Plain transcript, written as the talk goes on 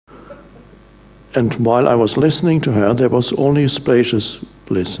And while I was listening to her, there was only spacious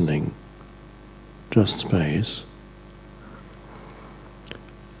listening, just space.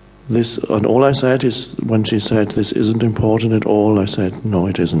 And all I said is, when she said, "This isn't important at all," I said, "No,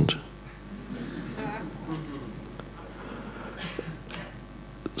 it isn't."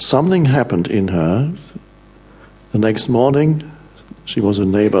 Something happened in her. The next morning, she was a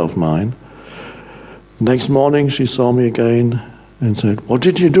neighbor of mine. The next morning, she saw me again and said, "What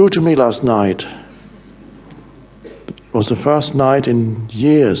did you do to me last night?" It was the first night in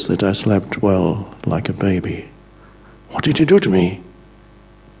years that I slept well, like a baby. "What did you do to me?"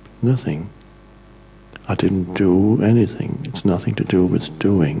 "Nothing. I didn't do anything. It's nothing to do with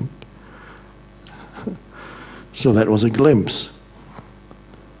doing." So that was a glimpse.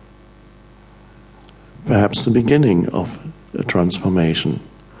 Perhaps the beginning of a transformation.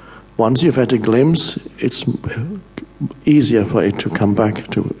 Once you've had a glimpse, it's easier for it to come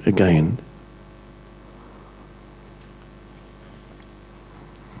back to again.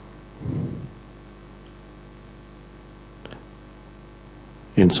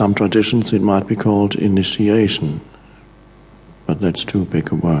 In some traditions it might be called initiation, but that's too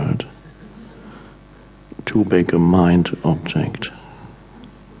big a word, too big a mind object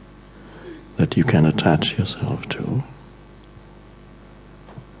that you can attach yourself to.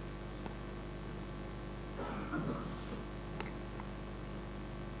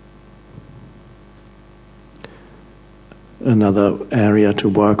 Another area to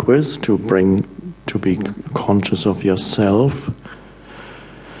work with, to be conscious of yourself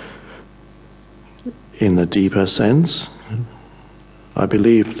in a deeper sense. I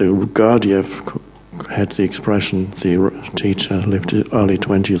believe the Gurdjieff had the expression, the teacher lived in the early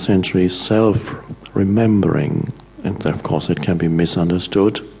 20th century, self-remembering. And of course it can be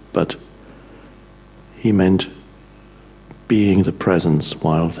misunderstood, but he meant being the presence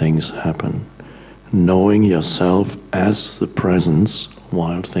while things happen. Knowing yourself as the presence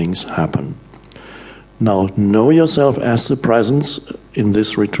while things happen. Now, know yourself as the presence in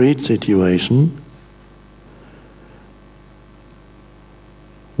this retreat situation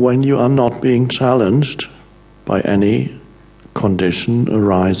when you are not being challenged by any condition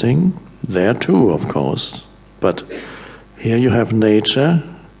arising. There too, of course. But here you have nature,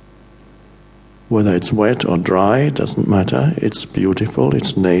 whether it's wet or dry, doesn't matter. It's beautiful,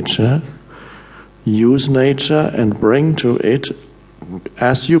 it's nature. Use nature and bring to it,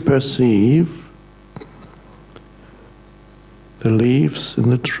 as you perceive, the leaves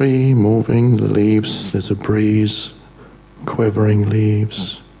in the tree moving, the leaves, there's a breeze, quivering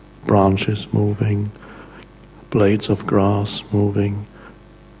leaves, branches moving, blades of grass moving,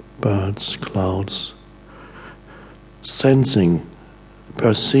 birds, clouds. Sensing,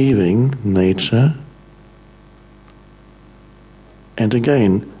 perceiving nature. And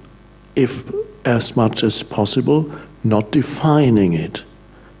again, if as much as possible, not defining it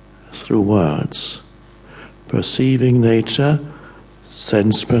through words. Perceiving nature,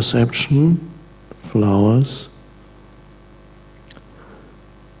 sense perception, flowers,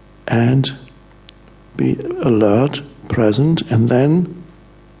 and be alert, present, and then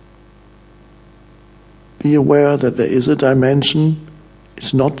be aware that there is a dimension.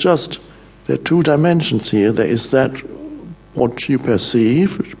 It's not just, there are two dimensions here. There is that what you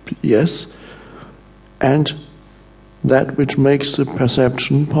perceive, yes, and that which makes the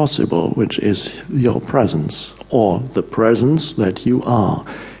perception possible, which is your presence, or the presence that you are.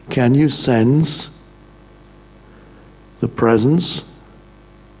 Can you sense the presence,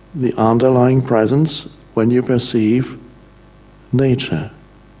 the underlying presence, when you perceive nature?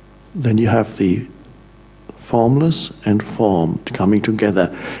 Then you have the formless and formed coming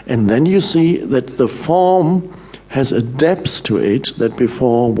together. And then you see that the form has a depth to it that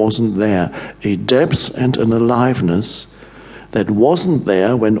before wasn't there. A depth and an aliveness that wasn't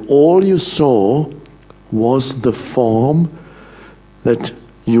there when all you saw was the form that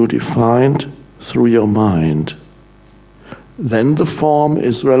you defined through your mind. Then the form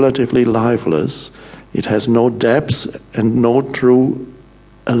is relatively lifeless. It has no depth and no true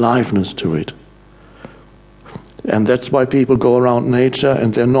aliveness to it. And that's why people go around nature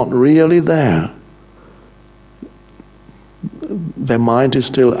and they're not really there. Their mind is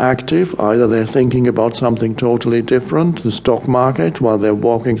still active. Either they're thinking about something totally different, the stock market, while they're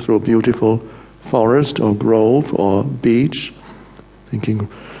walking through a beautiful forest or grove or beach, thinking,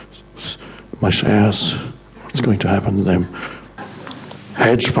 my shares, what's going to happen to them?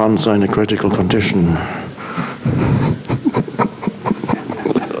 Hedge funds are in a critical condition.